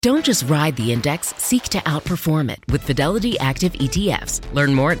Don't just ride the index, seek to outperform it with Fidelity Active ETFs.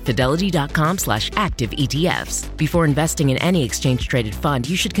 Learn more at fidelity.com/active ETFs. Before investing in any exchange-traded fund,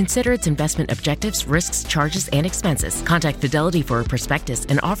 you should consider its investment objectives, risks, charges, and expenses. Contact Fidelity for a prospectus,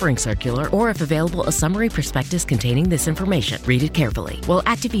 an offering circular, or if available, a summary prospectus containing this information. Read it carefully. While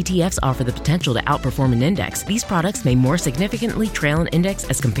active ETFs offer the potential to outperform an index, these products may more significantly trail an index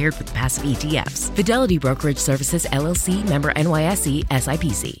as compared with passive ETFs. Fidelity Brokerage Services, LLC, member NYSE,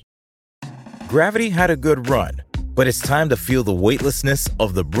 SIPC. Gravity had a good run, but it's time to feel the weightlessness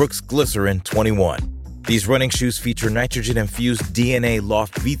of the Brooks Glycerin 21. These running shoes feature nitrogen-infused DNA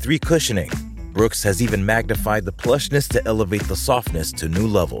Loft V3 cushioning. Brooks has even magnified the plushness to elevate the softness to new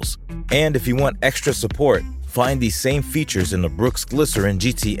levels. And if you want extra support, find these same features in the Brooks Glycerin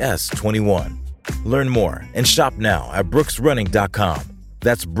GTS 21. Learn more and shop now at brooksrunning.com.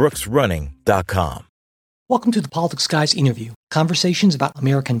 That's brooksrunning.com. Welcome to the Politics Guys interview, conversations about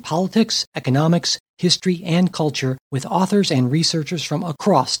American politics, economics, history, and culture with authors and researchers from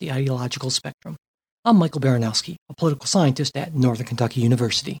across the ideological spectrum. I'm Michael Baranowski, a political scientist at Northern Kentucky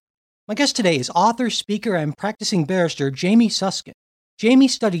University. My guest today is author, speaker, and practicing barrister Jamie Susskind. Jamie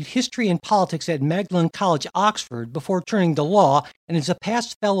studied history and politics at Magdalen College, Oxford, before turning to law, and is a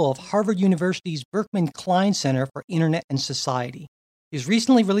past fellow of Harvard University's Berkman Klein Center for Internet and Society. His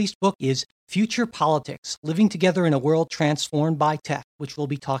recently released book is Future Politics, Living Together in a World Transformed by Tech, which we'll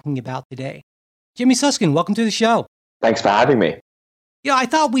be talking about today. Jamie Susskind, welcome to the show. Thanks for having me. Yeah, I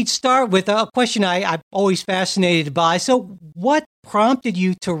thought we'd start with a question I'm always fascinated by. So what prompted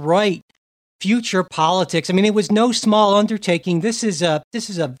you to write Future Politics? I mean, it was no small undertaking. This is a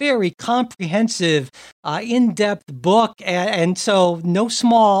very comprehensive, in-depth book, and so no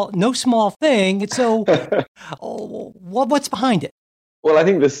small thing. So what's behind it? Well, I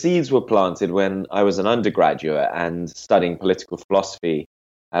think the seeds were planted when I was an undergraduate and studying political philosophy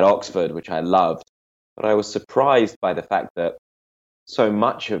at Oxford, which I loved. But I was surprised by the fact that so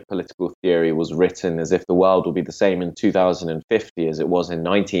much of political theory was written as if the world will be the same in 2050 as it was in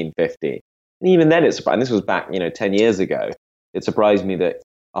 1950. And even then, it surprised. And this was back, 10 years ago. It surprised me that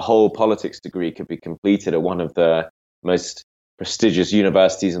a whole politics degree could be completed at one of the most prestigious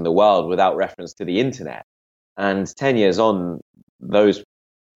universities in the world without reference to the internet. And 10 years on, those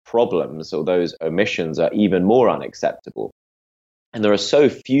problems or those omissions are even more unacceptable. And there are so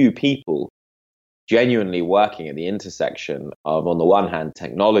few people genuinely working at the intersection of, on the one hand,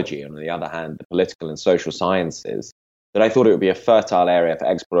 technology, and on the other hand, the political and social sciences, that I thought it would be a fertile area for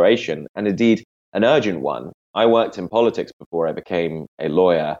exploration, and indeed an urgent one. I worked in politics before I became a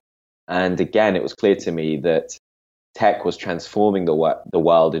lawyer, and again, it was clear to me that tech was transforming the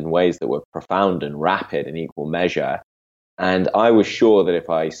world in ways that were profound and rapid in equal measure. And I was sure that if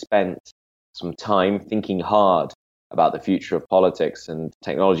I spent some time thinking hard about the future of politics and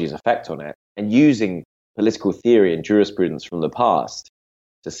technology's effect on it, and using political theory and jurisprudence from the past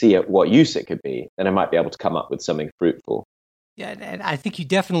to see what use it could be, then I might be able to come up with something fruitful. Yeah, and I think you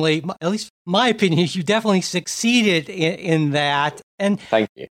definitely, at least my opinion is you definitely succeeded in that. And thank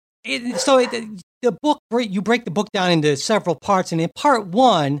you. The book, you break the book down into several parts, and in part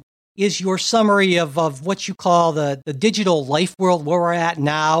one is your summary of what you call the digital life world where we're at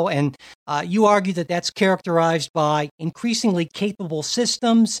now. And you argue that that's characterized by increasingly capable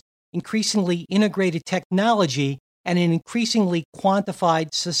systems, increasingly integrated technology, and an increasingly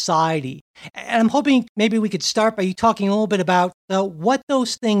quantified society. And I'm hoping maybe we could start by you talking a little bit about what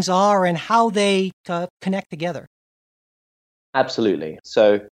those things are and how they connect together. Absolutely.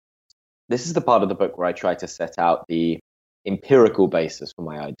 So this is the part of the book where I try to set out the empirical basis for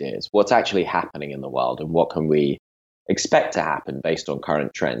my ideas. What's actually happening in the world and what can we expect to happen based on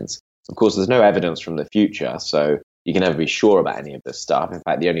current trends? Of course, there's no evidence from the future, so you can never be sure about any of this stuff. In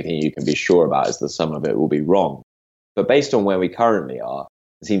fact, the only thing you can be sure about is that some of it will be wrong. But based on where we currently are,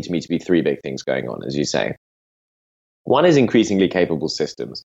 there seem to me to be three big things going on, as you say. One is increasingly capable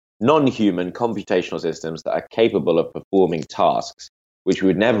systems, non-human computational systems that are capable of performing tasks which we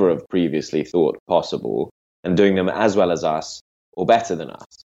would never have previously thought possible, and doing them as well as us or better than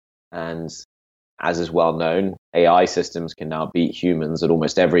us. And as is well known, AI systems can now beat humans at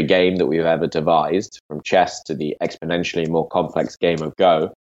almost every game that we've ever devised, from chess to the exponentially more complex game of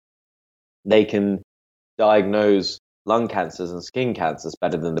Go. They can diagnose lung cancers and skin cancers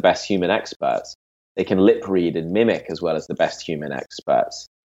better than the best human experts. They can lip read and mimic as well as the best human experts.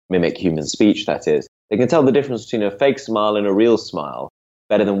 Mimic human speech, that is. They can tell the difference between a fake smile and a real smile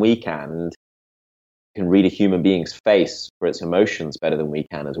better than we can, and can read a human being's face for its emotions better than we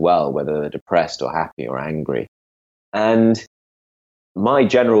can as well, whether they're depressed or happy or angry. And My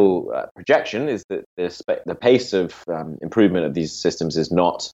general projection is that the pace of improvement of these systems is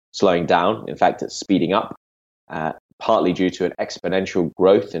not slowing down. In fact, it's speeding up, partly due to an exponential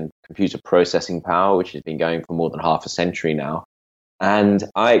growth in computer processing power, which has been going for more than half a century now. And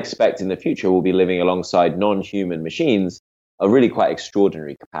I expect in the future we'll be living alongside non-human machines of really quite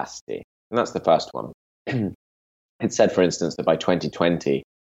extraordinary capacity. And that's the first one. It's said, for instance, that by 2020,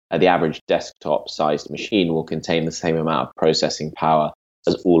 the average desktop-sized machine will contain the same amount of processing power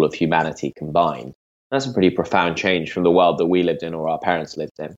as all of humanity combined. That's a pretty profound change from the world that we lived in or our parents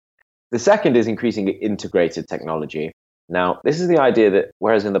lived in. The second is increasingly integrated technology. Now, this is the idea that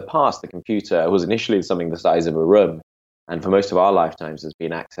whereas in the past the computer was initially something the size of a room, and for most of our lifetimes has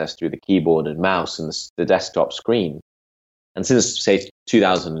been accessed through the keyboard and mouse and the desktop screen, and since, say,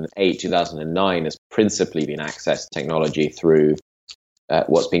 2008, 2009, has principally been accessed technology through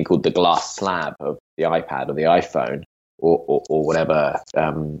what's been called the glass slab of the iPad or the iPhone or whatever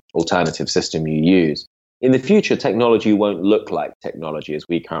alternative system you use. In the future, technology won't look like technology as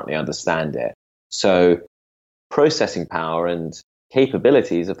we currently understand it. So processing power and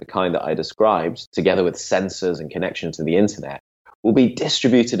capabilities of the kind that I described, together with sensors and connection to the internet, will be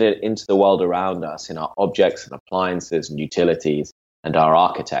distributed into the world around us in our objects and appliances and utilities and our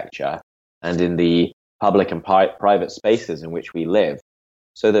architecture and in the public and private spaces in which we live,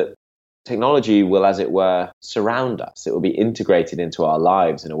 so that technology will, as it were, surround us. It will be integrated into our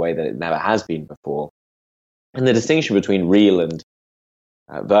lives in a way that it never has been before. And the distinction between real and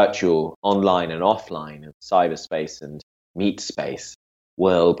virtual, online and offline, and cyberspace and meat space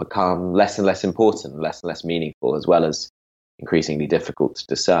will become less and less important, less and less meaningful, as well as increasingly difficult to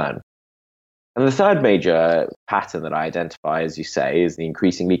discern. And the third major pattern that I identify, as you say, is the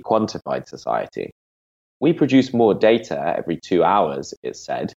increasingly quantified society. We produce more data every 2 hours, it's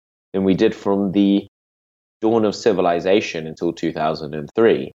said, than we did from the dawn of civilization until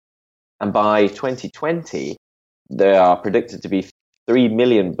 2003. And by 2020, there are predicted to be 3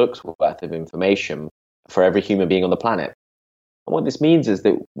 million books worth of information for every human being on the planet. And what this means is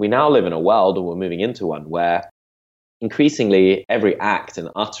that we now live in a world, or we're moving into one, where increasingly every act and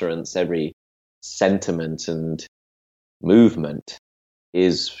utterance, every sentiment and movement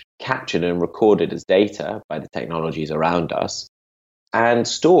is captured and recorded as data by the technologies around us and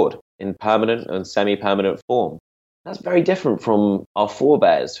stored in permanent and semi-permanent form. That's very different from our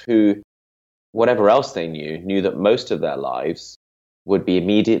forebears who, whatever else they knew that most of their lives would be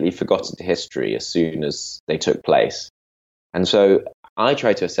immediately forgotten to history as soon as they took place. And so I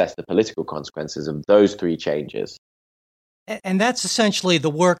try to assess the political consequences of those three changes. And that's essentially the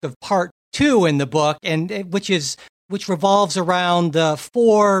work of part 2 in the book, and which revolves around the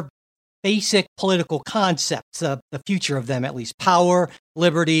 4 basic political concepts, the future of them at least: power,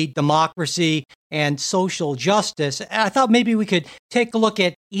 liberty, democracy, and social justice. And I thought maybe we could take a look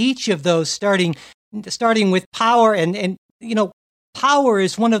at each of those, starting with power. And power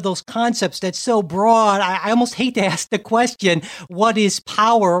is one of those concepts that's so broad. I almost hate to ask the question, what is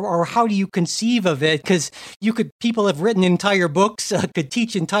power, or how do you conceive of it? Because people have written entire books, could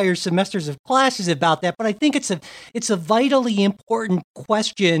teach entire semesters of classes about that. But I think it's a vitally important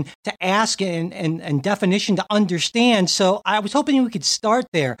question to ask and definition to understand. So I was hoping we could start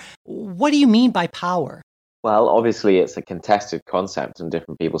there. What do you mean by power? Well, obviously it's a contested concept and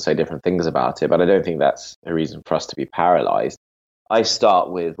different people say different things about it, but I don't think that's a reason for us to be paralyzed. I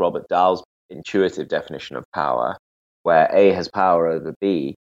start with Robert Dahl's intuitive definition of power, where A has power over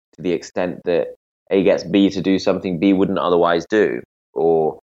B to the extent that A gets B to do something B wouldn't otherwise do,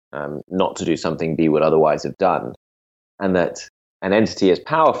 or not to do something B would otherwise have done. And that an entity is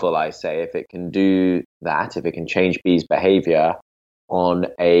powerful, I say, if it can do that, if it can change B's behavior on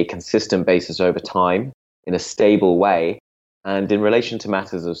a consistent basis over time, in a stable way, and in relation to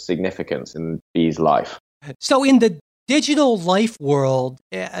matters of significance in B's life. So in the digital life world,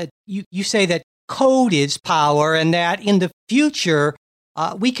 you say that code is power, and that in the future,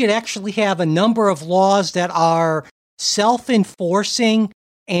 we could actually have a number of laws that are self-enforcing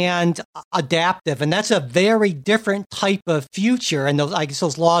and adaptive, and that's a very different type of future. And I guess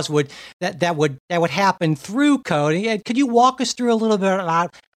those laws would happen through code. Could you walk us through a little bit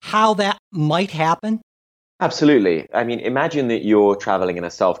about how that might happen? Absolutely. I mean, imagine that you're traveling in a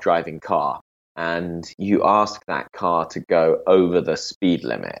self-driving car, and you ask that car to go over the speed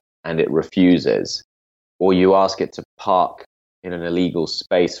limit and it refuses, or you ask it to park in an illegal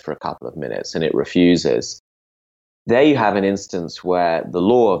space for a couple of minutes and it refuses. There you have an instance where the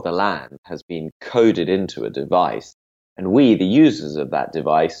law of the land has been coded into a device, and we, the users of that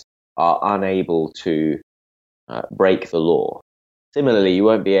device, are unable to break the law. Similarly, you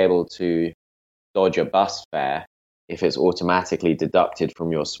won't be able to dodge a bus fare if it's automatically deducted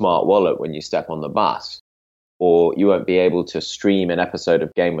from your smart wallet when you step on the bus, or you won't be able to stream an episode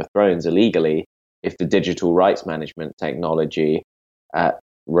of Game of Thrones illegally if the digital rights management technology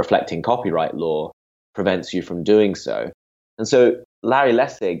reflecting copyright law prevents you from doing so. And so Larry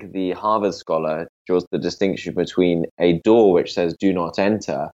Lessig, the Harvard scholar, draws the distinction between a door which says do not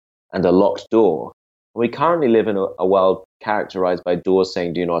enter and a locked door. We currently live in a world characterized by doors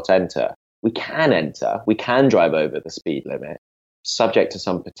saying do not enter. We can enter, we can drive over the speed limit, subject to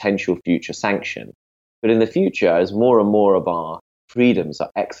some potential future sanction. But in the future, as more and more of our freedoms are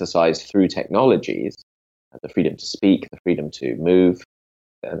exercised through technologies, the freedom to speak, the freedom to move,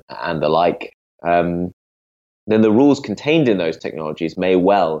 and the like, then the rules contained in those technologies may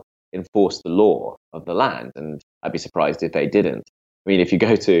well enforce the law of the land. And I'd be surprised if they didn't. I mean, if you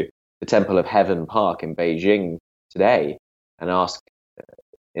go to the Temple of Heaven Park in Beijing today and ask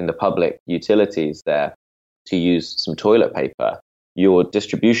in the public utilities there to use some toilet paper, your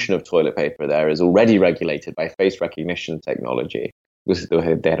distribution of toilet paper there is already regulated by face recognition technology, because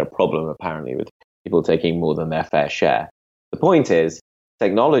they had a problem apparently with people taking more than their fair share. The point is,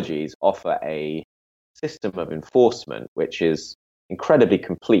 technologies offer a system of enforcement which is incredibly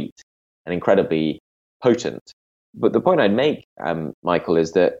complete and incredibly potent. But the point I'd make, Michael,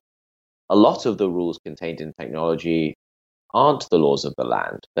 is that a lot of the rules contained in technology aren't the laws of the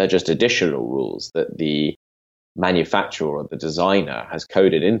land. They're just additional rules that the manufacturer or the designer has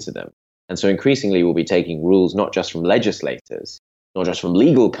coded into them. And so increasingly we'll be taking rules not just from legislators, not just from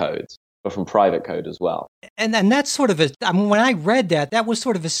legal codes, but from private code as well. And that's sort of when I read that was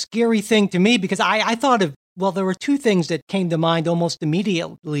sort of a scary thing to me, because I thought of, well, there were two things that came to mind almost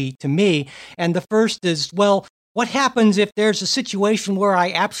immediately to me. And the first is, well, what happens if there's a situation where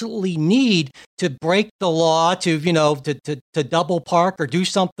I absolutely need to break the law to double park or do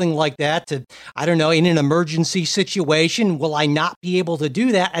something like that I don't know, in an emergency situation? Will I not be able to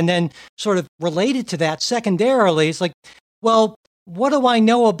do that? And then sort of related to that secondarily, it's like, well, what do I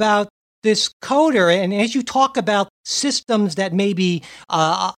know about this coder? And as you talk about systems that maybe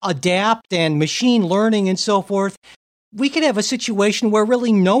adapt and machine learning and so forth, we could have a situation where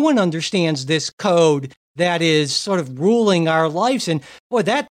really no one understands this code that is sort of ruling our lives. And boy,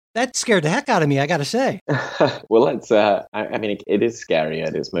 that scared the heck out of me, I got to say. Well, it is scary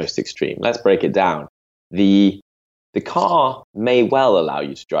at its most extreme. Let's break it down. The car may well allow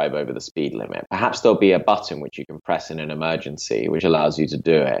you to drive over the speed limit. Perhaps there'll be a button which you can press in an emergency, which allows you to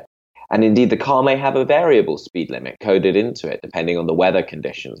do it. And indeed, the car may have a variable speed limit coded into it, depending on the weather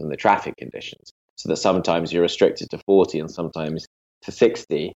conditions and the traffic conditions, so that sometimes you're restricted to 40 and sometimes to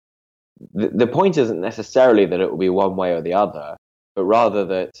 60. The point isn't necessarily that it will be one way or the other, but rather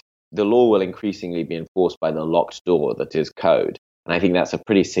that the law will increasingly be enforced by the locked door that is code. And I think that's a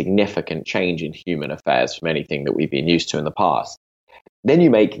pretty significant change in human affairs from anything that we've been used to in the past. Then you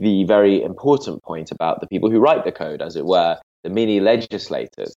make the very important point about the people who write the code, as it were, the mini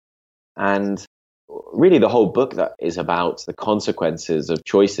legislators. And really the whole book that is about the consequences of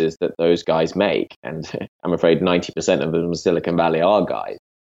choices that those guys make. And I'm afraid 90% of them in Silicon Valley are guys.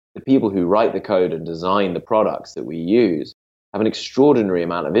 The people who write the code and design the products that we use have an extraordinary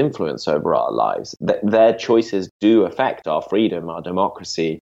amount of influence over our lives. Their choices do affect our freedom, our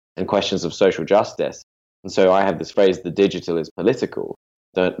democracy, and questions of social justice. And so I have this phrase, the digital is political.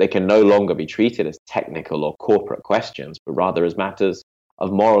 They can no longer be treated as technical or corporate questions, but rather as matters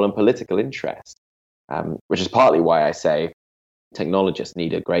of moral and political interest, which is partly why I say technologists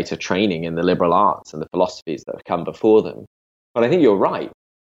need a greater training in the liberal arts and the philosophies that have come before them. But I think you're right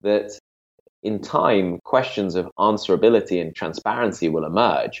that in time, questions of answerability and transparency will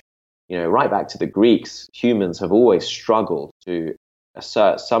emerge. Right back to the Greeks, humans have always struggled to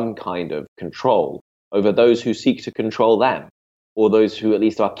assert some kind of control over those who seek to control them, or those who at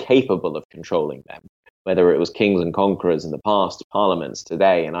least are capable of controlling them, whether it was kings and conquerors in the past, parliaments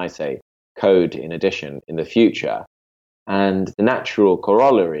today, and I say code in addition in the future. And the natural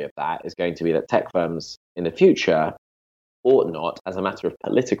corollary of that is going to be that tech firms in the future ought not, as a matter of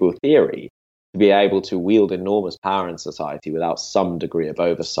political theory, to be able to wield enormous power in society without some degree of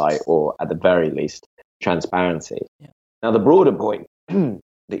oversight or, at the very least, transparency. Yeah. Now, the broader point, the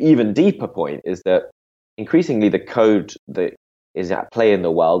even deeper point, is that increasingly the code that is at play in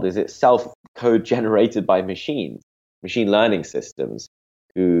the world is itself code generated by machine learning systems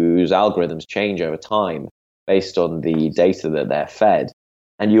whose algorithms change over time based on the data that they're fed.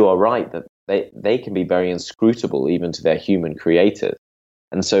 And you are right that they can be very inscrutable even to their human creators.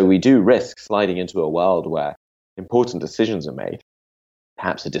 And so we do risk sliding into a world where important decisions are made,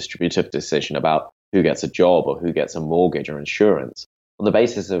 perhaps a distributive decision about who gets a job or who gets a mortgage or insurance, on the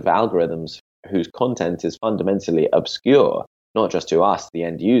basis of algorithms whose content is fundamentally obscure, not just to us, the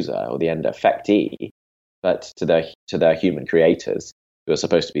end user or the end affectee, but to their human creators who are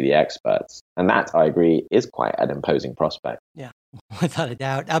supposed to be the experts. And that, I agree, is quite an imposing prospect. Yeah, without a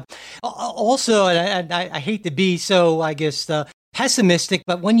doubt. Also, and I hate to be so, I guess, pessimistic,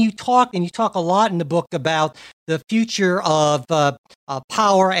 but when you talk, and you talk a lot in the book about the future of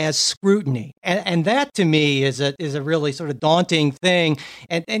power as scrutiny, and that to me is a really sort of daunting thing.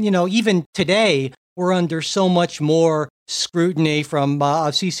 And even today, we're under so much more scrutiny from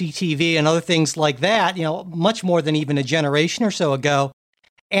CCTV and other things like that, much more than even a generation or so ago.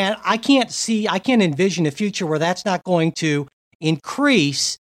 And I can't envision a future where that's not going to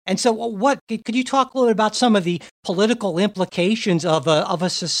increase. And so could you talk a little bit about some of the political implications of a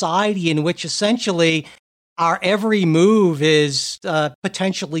society in which essentially our every move is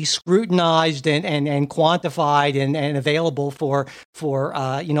potentially scrutinized and quantified and available for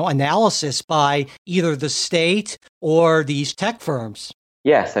analysis by either the state or these tech firms?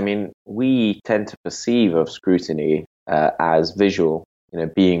 Yes, I mean, we tend to perceive of scrutiny as visual,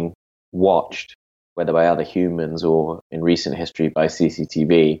 being watched, whether by other humans or in recent history by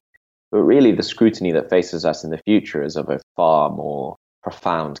CCTV. But really, the scrutiny that faces us in the future is of a far more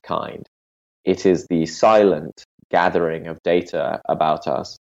profound kind. It is the silent gathering of data about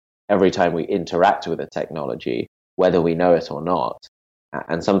us every time we interact with a technology, whether we know it or not.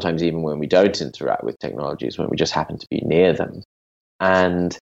 And sometimes even when we don't interact with technologies, when we just happen to be near them.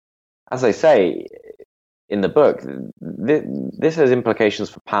 And as I say in the book, this has implications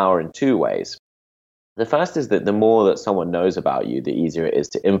for power in two ways. The first is that the more that someone knows about you, the easier it is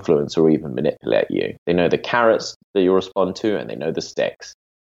to influence or even manipulate you. They know the carrots that you respond to, and they know the sticks.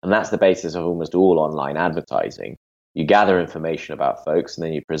 And that's the basis of almost all online advertising. You gather information about folks, and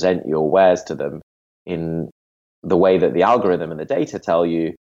then you present your wares to them in the way that the algorithm and the data tell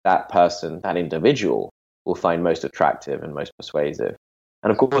you that person, that individual, will find most attractive and most persuasive.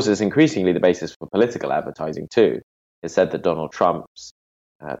 And of course, it's increasingly the basis for political advertising too. It's said that Donald Trump's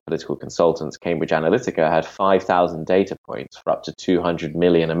political consultants, Cambridge Analytica, had 5,000 data points for up to 200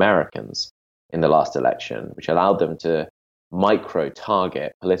 million Americans in the last election, which allowed them to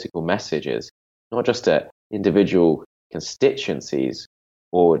micro-target political messages, not just at individual constituencies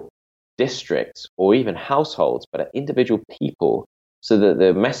or districts or even households, but at individual people, so that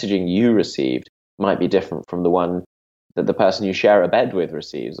the messaging you received might be different from the one that the person you share a bed with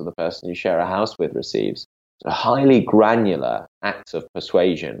receives or the person you share a house with receives. So highly granular acts of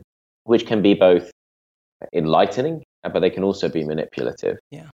persuasion, which can be both enlightening, but they can also be manipulative.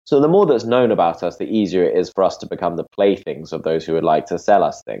 Yeah. So the more that's known about us, the easier it is for us to become the playthings of those who would like to sell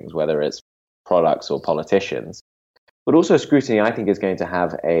us things, whether it's products or politicians. But also scrutiny, I think, is going to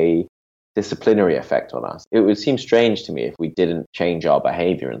have a disciplinary effect on us. It would seem strange to me if we didn't change our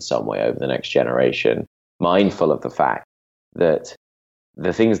behavior in some way over the next generation, mindful of the fact that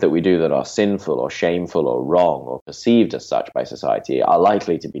the things that we do that are sinful or shameful or wrong or perceived as such by society are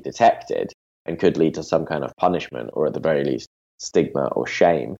likely to be detected and could lead to some kind of punishment or at the very least stigma or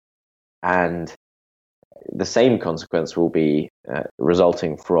shame. And the same consequence will be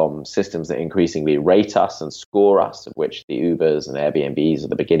resulting from systems that increasingly rate us and score us, of which the Ubers and Airbnbs are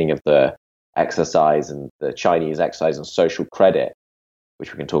the beginning of the exercise, and the Chinese exercise on social credit,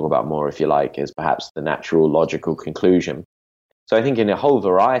 which we can talk about more if you like, is perhaps the natural logical conclusion. So I think in a whole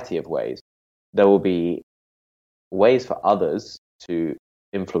variety of ways, there will be ways for others to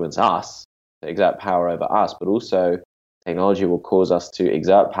influence us, to exert power over us, but also technology will cause us to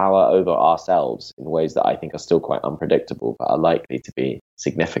exert power over ourselves in ways that I think are still quite unpredictable, but are likely to be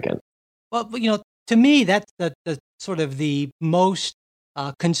significant. Well, to me, that's the sort of the most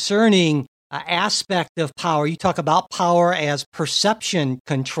concerning aspect of power. You talk about power as perception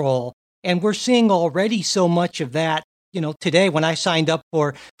control, and we're seeing already so much of that. Today when I signed up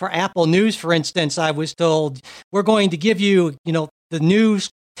for Apple News, for instance, I was told we're going to give you, the news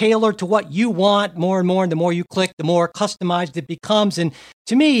tailored to what you want more and more. And the more you click, the more customized it becomes. And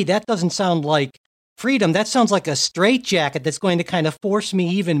to me, that doesn't sound like freedom. That sounds like a straitjacket that's going to kind of force me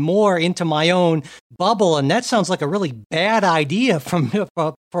even more into my own bubble. And that sounds like a really bad idea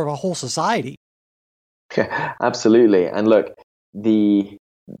for a whole society. Absolutely. And look,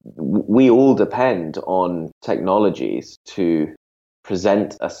 we all depend on technologies to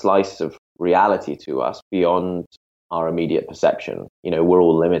present a slice of reality to us beyond our immediate perception. We're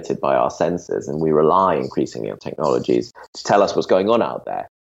all limited by our senses, and we rely increasingly on technologies to tell us what's going on out there.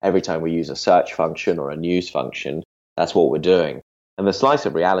 Every time we use a search function or a news function, that's what we're doing. And the slice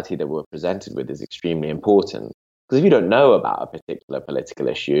of reality that we're presented with is extremely important, because if you don't know about a particular political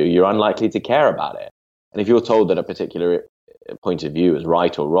issue, you're unlikely to care about it. And if you're told that a particular point of view as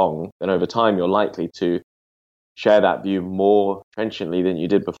right or wrong, then over time you're likely to share that view more trenchantly than you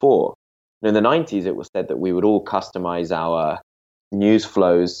did before. In the 90s, it was said that we would all customize our news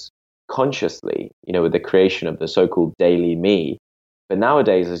flows consciously, with the creation of the so-called Daily Me. But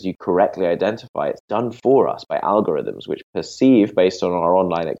nowadays, as you correctly identify, it's done for us by algorithms which perceive, based on our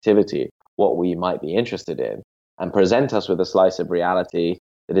online activity, what we might be interested in and present us with a slice of reality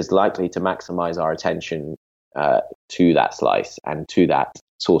that is likely to maximize our attention to that slice and to that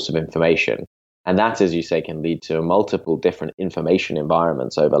source of information. And that, as you say, can lead to multiple different information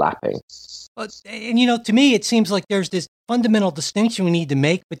environments overlapping. And, to me, it seems like there's this fundamental distinction we need to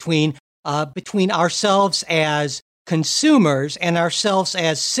make between ourselves as consumers and ourselves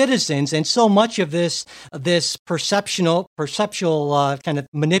as citizens. And so much of this perceptual kind of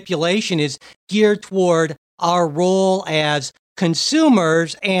manipulation is geared toward our role as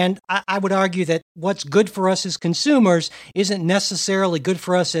consumers. And I would argue that what's good for us as consumers isn't necessarily good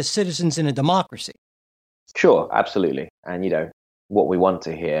for us as citizens in a democracy. Sure, absolutely. And, what we want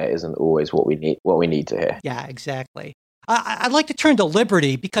to hear isn't always what we need to hear. Yeah, exactly. I'd like to turn to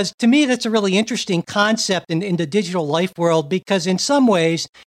liberty, because to me, that's a really interesting concept in the digital life world, because in some ways,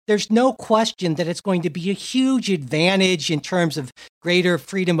 there's no question that it's going to be a huge advantage in terms of greater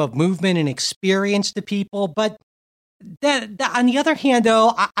freedom of movement and experience to people. But that on the other hand,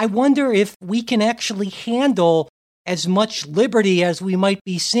 though, I wonder if we can actually handle as much liberty as we might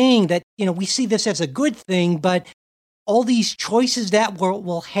be seeing. That, we see this as a good thing, but all these choices that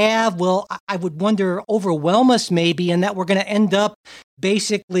we'll have will, I would wonder, overwhelm us maybe, and that we're going to end up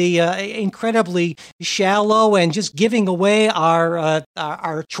basically incredibly shallow and just giving away our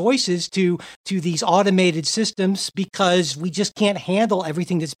choices to these automated systems because we just can't handle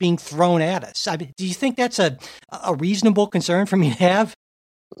everything that's being thrown at us. Do you think that's a reasonable concern for me to have?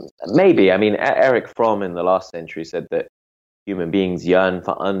 Maybe. I mean, Eric Fromm in the last century said that human beings yearn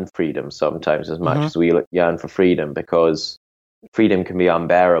for unfreedom sometimes as much as we yearn for freedom, because freedom can be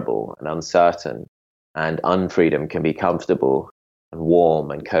unbearable and uncertain, and unfreedom can be comfortable and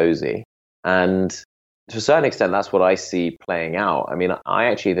warm and cozy. And to a certain extent, that's what I see playing out. I mean, I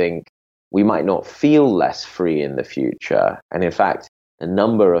actually think we might not feel less free in the future. And in fact, the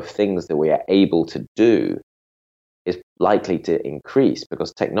number of things that we are able to do is likely to increase,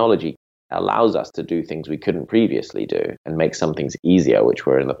 because technology allows us to do things we couldn't previously do and make some things easier, which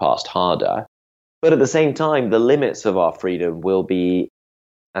were in the past harder. But at the same time, the limits of our freedom will be,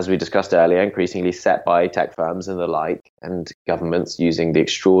 as we discussed earlier, increasingly set by tech firms and the like, and governments using the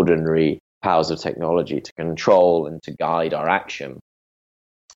extraordinary powers of technology to control and to guide our action.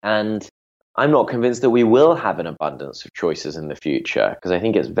 And I'm not convinced that we will have an abundance of choices in the future, because I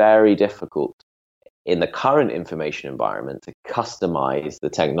think it's very difficult in the current information environment to customize the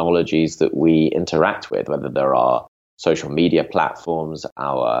technologies that we interact with, whether there are social media platforms,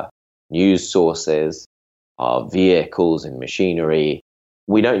 our news sources, our vehicles and machinery.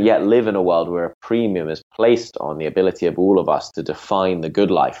 We don't yet live in a world where a premium is placed on the ability of all of us to define the good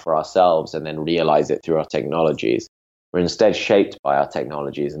life for ourselves and then realize it through our technologies. We're instead shaped by our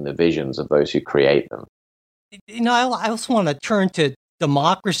technologies and the visions of those who create them. I also want to turn to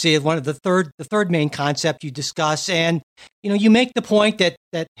democracy as one of the third main concept you discuss. And, you make the point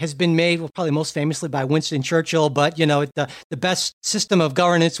that has been made, well, probably most famously by Winston Churchill, but, the best system of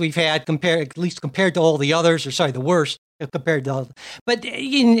governance we've had compared to all the others, or sorry, the worst compared to all. But,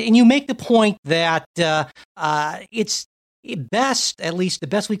 and you make the point that it's best, at least the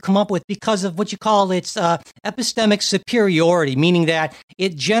best we've come up with, because of what you call its epistemic superiority, meaning that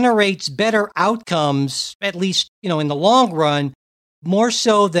it generates better outcomes, at least, in the long run, more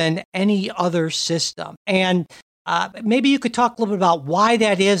so than any other system. And maybe you could talk a little bit about why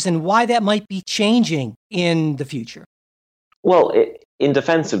that is and why that might be changing in the future. Well, in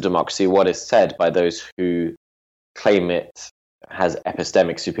defense of democracy, what is said by those who claim it has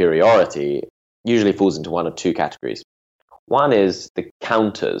epistemic superiority usually falls into one of two categories. One is the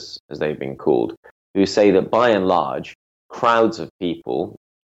counters, as they've been called, who say that by and large, crowds of people,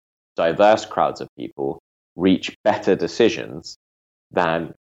 diverse crowds of people, reach better decisions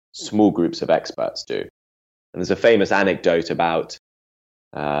than small groups of experts do. And there's a famous anecdote about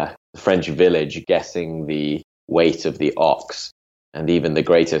the French village guessing the weight of the ox, and even the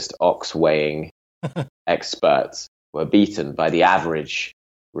greatest ox-weighing experts were beaten by the average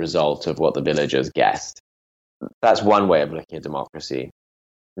result of what the villagers guessed. That's one way of looking at democracy.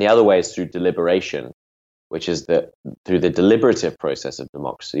 The other way is through deliberation, which is that through the deliberative process of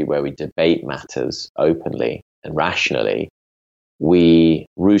democracy, where we debate matters openly and rationally, we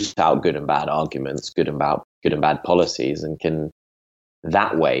root out good and bad arguments, good and bad policies, and can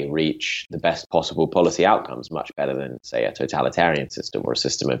that way reach the best possible policy outcomes, much better than, say, a totalitarian system or a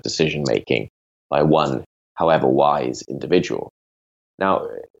system of decision making by one, however wise, individual. Now,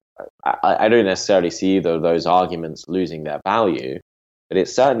 I don't necessarily see either of those arguments losing their value, but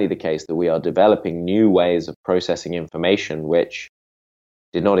it's certainly the case that we are developing new ways of processing information which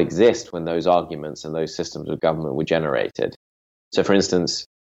did not exist when those arguments and those systems of government were generated. So, for instance,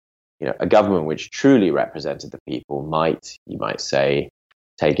 a government which truly represented the people might, you might say,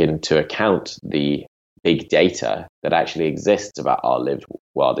 take into account the big data that actually exists about our lived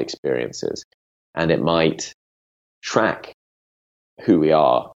world experiences. And it might track who we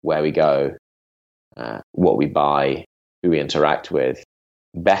are, where we go, what we buy, who we interact with,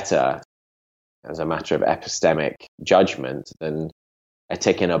 better as a matter of epistemic judgment than a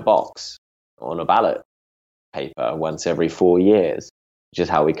tick in a box on a ballot paper once every 4 years, which is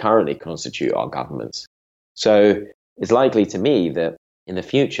how we currently constitute our governments. So it's likely to me that in the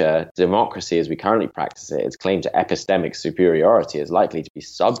future, democracy as we currently practice it, its claim to epistemic superiority is likely to be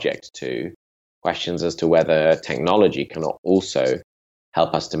subject to questions as to whether technology cannot also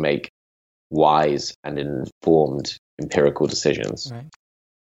help us to make wise and informed empirical decisions. Right.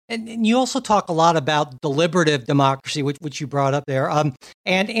 And you also talk a lot about deliberative democracy, which you brought up there.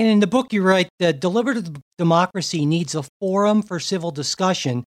 And in the book, you write that deliberative democracy needs a forum for civil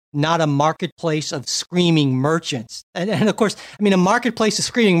discussion, not a marketplace of screaming merchants. And of course, I mean, a marketplace of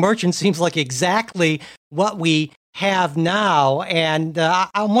screaming merchants seems like exactly what we have now. And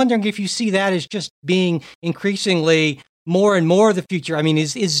I'm wondering if you see that as just being increasingly more and more of the future. I mean,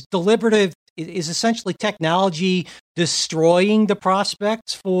 is deliberative, is essentially technology destroying the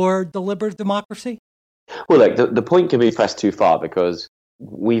prospects for deliberative democracy? Well, look, the point can be pressed too far because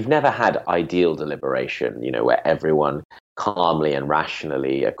we've never had ideal deliberation, where everyone calmly and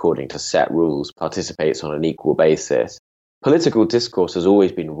rationally, according to set rules, participates on an equal basis. Political discourse has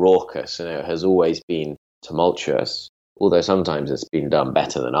always been raucous and it has always been tumultuous, although sometimes it's been done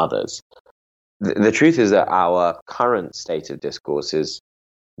better than others. The truth is that our current state of discourse is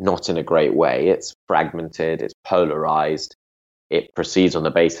not in a great way. It's fragmented, it's polarized, it proceeds on the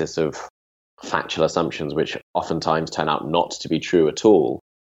basis of factual assumptions which oftentimes turn out not to be true at all.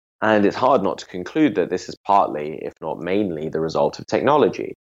 And it's hard not to conclude that this is partly, if not mainly, the result of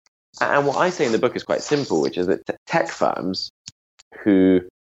technology. And what I say in the book is quite simple, which is that tech firms who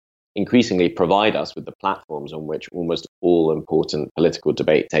increasingly provide us with the platforms on which almost all important political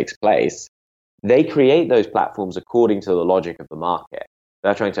debate takes place, they create those platforms according to the logic of the market.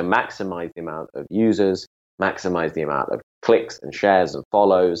 They're trying to maximize the amount of users, maximize the amount of clicks and shares and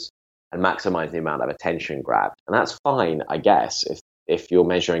follows, and maximize the amount of attention grabbed. And that's fine, I guess, if you're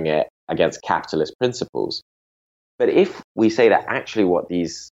measuring it against capitalist principles. But if we say that actually what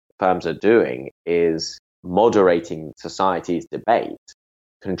these firms are doing is moderating society's debate,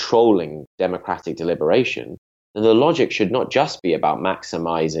 controlling democratic deliberation, then the logic should not just be about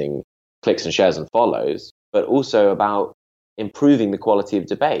maximizing clicks and shares and follows, but also about improving the quality of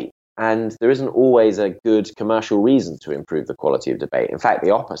debate. And there isn't always a good commercial reason to improve the quality of debate. In fact,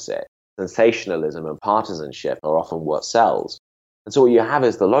 the opposite. Sensationalism and partisanship are often what sells. And so what you have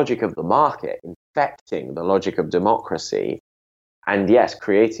is the logic of the market infecting the logic of democracy. And yes,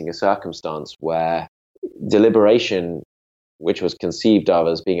 creating a circumstance where deliberation, which was conceived of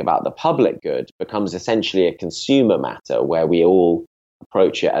as being about the public good, becomes essentially a consumer matter where we all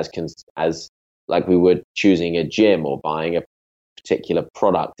approach it as like we would choosing a gym or buying a particular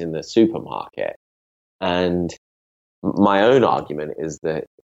product in the supermarket. And my own argument is that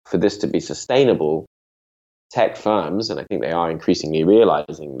for this to be sustainable, tech firms, and I think they are increasingly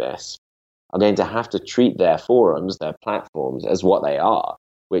realizing this, are going to have to treat their forums, their platforms, as what they are,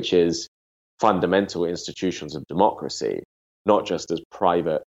 which is fundamental institutions of democracy, not just as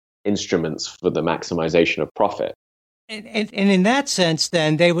private instruments for the maximization of profit. And in that sense,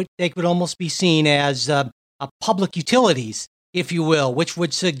 then they could almost be seen as public utilities, if you will, which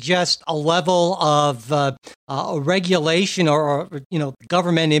would suggest a level of a regulation or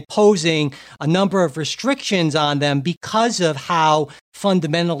government imposing a number of restrictions on them because of how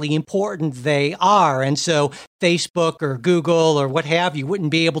fundamentally important they are. And so Facebook or Google or what have you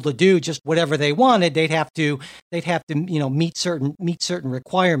wouldn't be able to do just whatever they wanted. They'd have to meet certain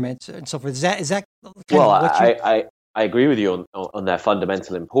requirements and so forth. Is that kind of what I agree with you on their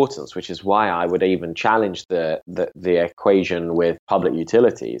fundamental importance, which is why I would even challenge the equation with public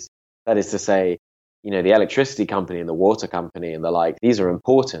utilities. That is to say, the electricity company and the water company and the like, these are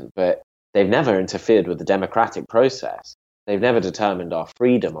important, but they've never interfered with the democratic process. They've never determined our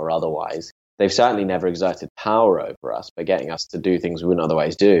freedom or otherwise. They've certainly never exerted power over us by getting us to do things we wouldn't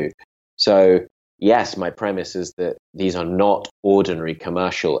otherwise do. So yes, my premise is that these are not ordinary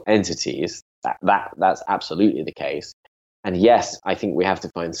commercial entities. That's absolutely the case. And yes, I think we have to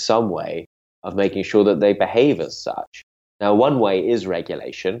find some way of making sure that they behave as such. Now, one way is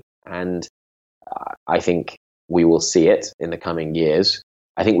regulation, and I think we will see it in the coming years.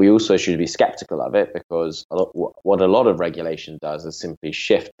 I think we also should be skeptical of it, because what a lot of regulation does is simply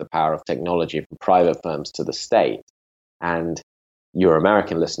shift the power of technology from private firms to the state. And your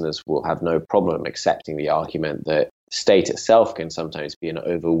American listeners will have no problem accepting the argument that the state itself can sometimes be an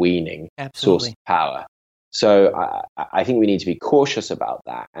overweening source of power. So I think we need to be cautious about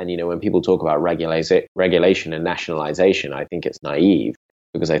that. And, when people talk about regulation and nationalization, I think it's naive,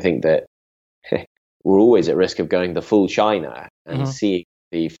 because I think that we're always at risk of going the full China and seeing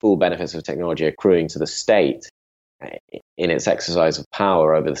the full benefits of technology accruing to the state in its exercise of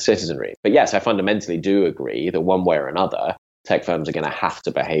power over the citizenry. But yes, I fundamentally do agree that one way or another, tech firms are going to have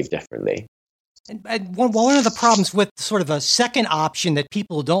to behave differently. And one of the problems with sort of a second option that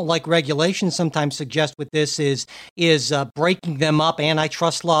people who don't like regulation sometimes suggest with this is breaking them up,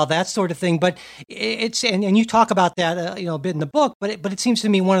 antitrust law, that sort of thing. But it's and you talk about that a bit in the book. But it seems to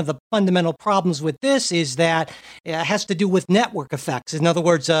me one of the fundamental problems with this is that it has to do with network effects. In other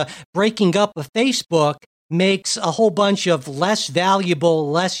words, breaking up a Facebook makes a whole bunch of less valuable,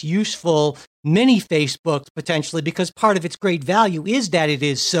 less useful mini Facebooks potentially, because part of its great value is that it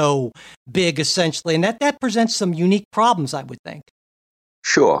is so big, essentially. And that presents some unique problems, I would think.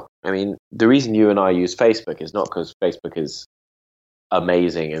 Sure. I mean, the reason you and I use Facebook is not because Facebook is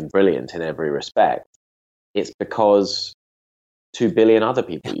amazing and brilliant in every respect. It's because 2 billion other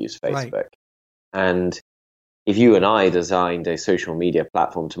people use Facebook. Right. And if you and I designed a social media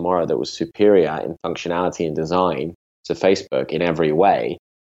platform tomorrow that was superior in functionality and design to Facebook in every way,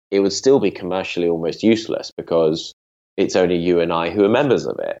 it would still be commercially almost useless, because it's only you and I who are members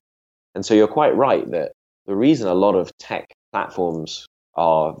of it. And so you're quite right that the reason a lot of tech platforms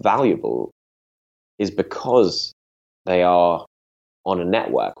are valuable is because they are on a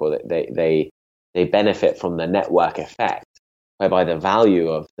network, or they benefit from the network effect, whereby the value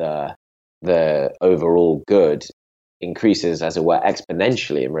of the overall good increases, as it were,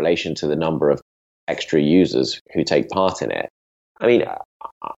 exponentially in relation to the number of extra users who take part in it. I mean,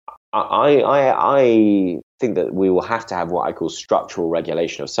 I think that we will have to have what I call structural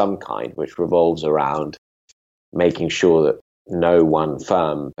regulation of some kind, which revolves around making sure that no one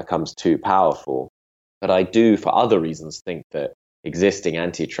firm becomes too powerful. But I do, for other reasons, think that existing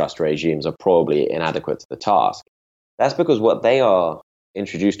antitrust regimes are probably inadequate to the task. That's because what they are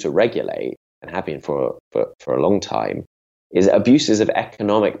introduced to regulate, and have been for a long time, is abuses of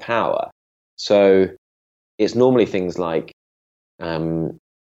economic power. So it's normally things like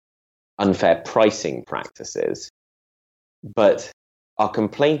unfair pricing practices. But our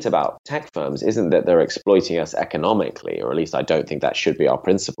complaint about tech firms isn't that they're exploiting us economically, or at least I don't think that should be our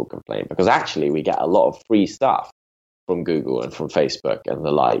principal complaint, because actually we get a lot of free stuff from Google and from Facebook and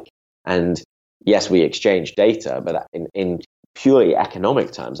the like. And yes, we exchange data, but in purely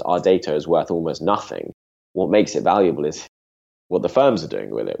economic terms, our data is worth almost nothing. What makes it valuable is what the firms are doing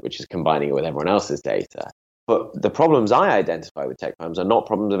with it, which is combining it with everyone else's data. But the problems I identify with tech firms are not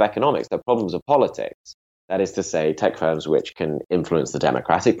problems of economics, they're problems of politics. That is to say, tech firms which can influence the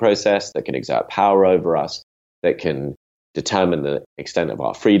democratic process, that can exert power over us, that can determine the extent of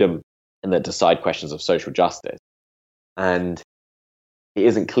our freedom, and that decide questions of social justice. And it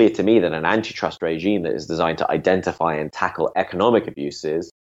isn't clear to me that an antitrust regime that is designed to identify and tackle economic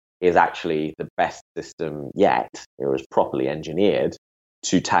abuses is actually the best system yet. It was properly engineered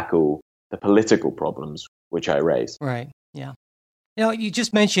to tackle the political problems which I raise. Right, yeah. You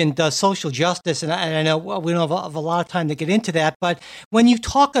just mentioned social justice, and I know we don't have a lot of time to get into that, but when you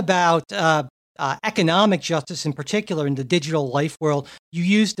talk about economic justice in particular in the digital life world, you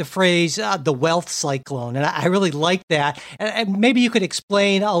use the phrase the wealth cyclone, and I really like that. And maybe you could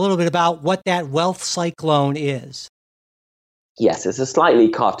explain a little bit about what that wealth cyclone is. Yes, it's a slightly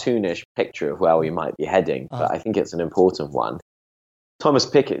cartoonish picture of where we might be heading, but I think it's an important one. Thomas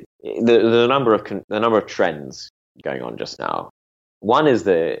Piketty, the number of trends going on just now. One is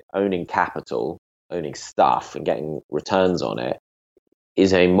that owning capital, owning stuff and getting returns on it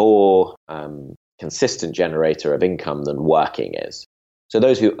is a more consistent generator of income than working is. So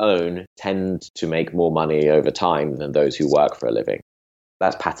those who own tend to make more money over time than those who work for a living.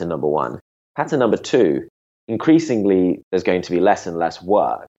 That's pattern number one. Pattern number two, increasingly there's going to be less and less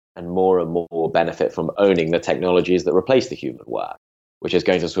work and more benefit from owning the technologies that replace the human work, which is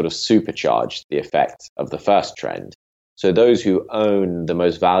going to sort of supercharge the effect of the first trend. So those who own the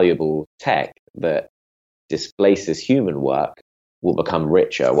most valuable tech that displaces human work will become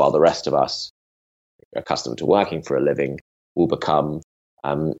richer, while the rest of us accustomed to working for a living will become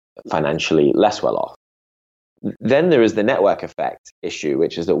financially less well off. Then there is the network effect issue,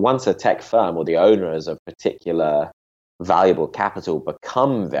 which is that once a tech firm or the owners of particular valuable capital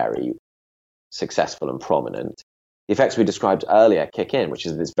become very successful and prominent, the effects we described earlier kick in, which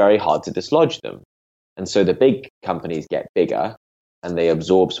is that it's very hard to dislodge them. And so the big companies get bigger and they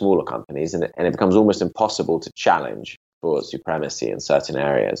absorb smaller companies, and it becomes almost impossible to challenge for supremacy in certain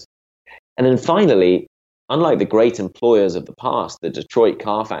areas. And then finally, unlike the great employers of the past, the Detroit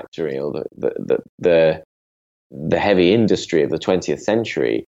car factory or the heavy industry of the 20th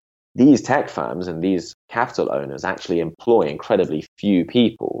century, these tech firms and these capital owners actually employ incredibly few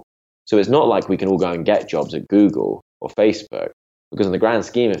people. So it's not like we can all go and get jobs at Google or Facebook, because in the grand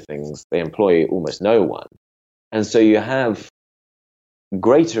scheme of things, they employ almost no one. And so you have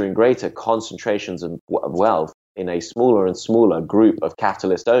greater and greater concentrations of wealth in a smaller and smaller group of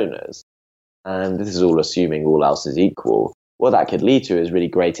capitalist owners. And this is all assuming all else is equal. What that could lead to is really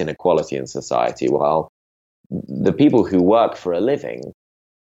great inequality in society, while the people who work for a living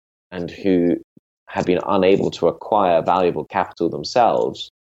and who have been unable to acquire valuable capital themselves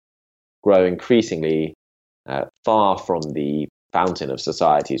grow increasingly far from the fountain of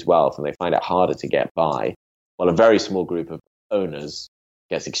society's wealth, and they find it harder to get by, while a very small group of owners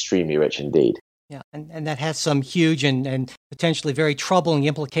gets extremely rich indeed. Yeah, and that has some huge and potentially very troubling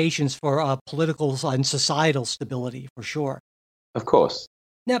implications for political and societal stability, for sure. Of course.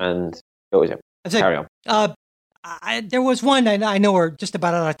 Now, and carry on. There was one, and I know we're just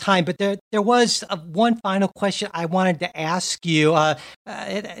about out of time, but there was one final question I wanted to ask you.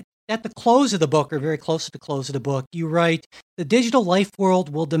 At the close of the book, or very close to the close of the book, you write, "The digital life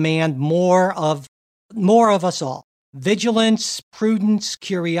world will demand more of us all. Vigilance, prudence,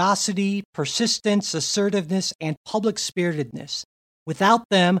 curiosity, persistence, assertiveness, and public spiritedness. Without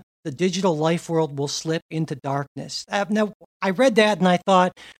them, the digital life world will slip into darkness." Now, I read that and I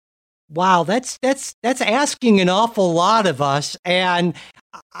thought, wow, that's asking an awful lot of us, and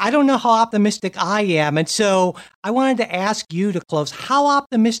I don't know how optimistic I am. And so I wanted to ask you to close. How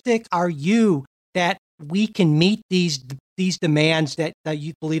optimistic are you that we can meet these demands that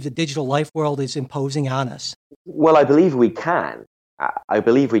you believe the digital life world is imposing on us? Well, I believe we can. I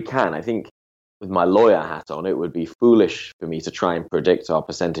think with my lawyer hat on, it would be foolish for me to try and predict our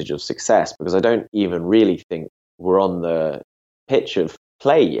percentage of success, because I don't even really think we're on the pitch of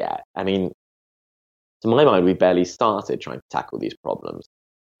play yet. I mean, to my mind, we barely started trying to tackle these problems.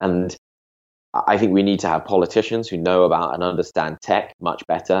 And I think we need to have politicians who know about and understand tech much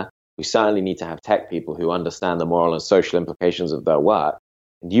better. We certainly need to have tech people who understand the moral and social implications of their work.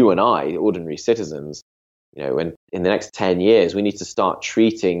 And you and I, ordinary citizens, in the next 10 years, we need to start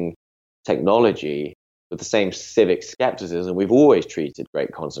treating technology with the same civic skepticism we've always treated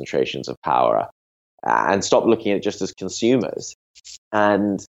great concentrations of power, and stop looking at it just as consumers.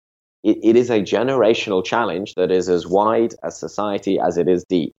 And it is a generational challenge that is as wide as society as it is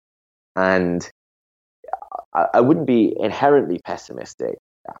deep. And I wouldn't be inherently pessimistic.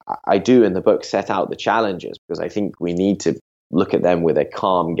 I do in the book set out the challenges, because I think we need to look at them with a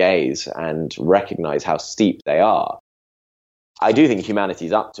calm gaze and recognize how steep they are. I do think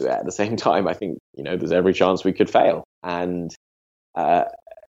humanity's up to it. At the same time, I think, there's every chance we could fail. And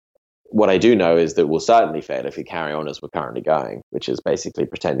what I do know is that we'll certainly fail if we carry on as we're currently going, which is basically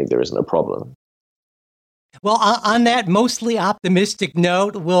pretending there isn't a problem. Well, on that mostly optimistic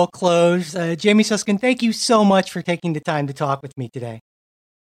note, we'll close. Jamie Susskind, thank you so much for taking the time to talk with me today.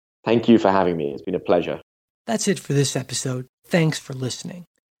 Thank you for having me. It's been a pleasure. That's it for this episode. Thanks for listening.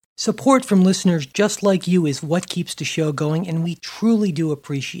 Support from listeners just like you is what keeps the show going, and we truly do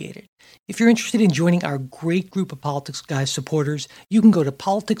appreciate it. If you're interested in joining our great group of Politics Guys supporters, you can go to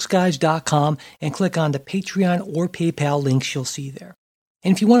politicsguys.com and click on the Patreon or PayPal links you'll see there.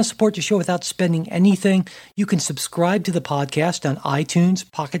 And if you want to support the show without spending anything, you can subscribe to the podcast on iTunes,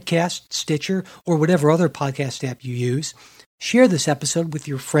 Pocket Cast, Stitcher, or whatever other podcast app you use. Share this episode with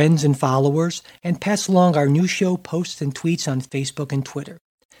your friends and followers, and pass along our new show posts and tweets on Facebook and Twitter.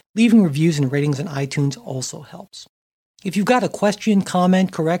 Leaving reviews and ratings on iTunes also helps. If you've got a question,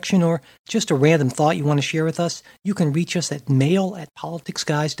 comment, correction, or just a random thought you want to share with us, you can reach us at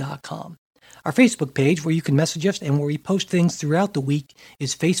mail@politicsguys.com. Our Facebook page, where you can message us and where we post things throughout the week,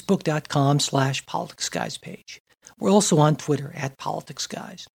 is facebook.com/politicsguyspage. We're also on Twitter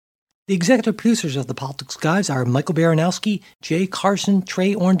 @politicsguys. The executive producers of the Politics Guys are Michael Baranowski, Jay Carson,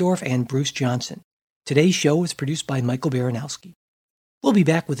 Trey Orndorff, and Bruce Johnson. Today's show was produced by Michael Baranowski. We'll be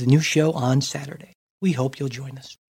back with a new show on Saturday. We hope you'll join us.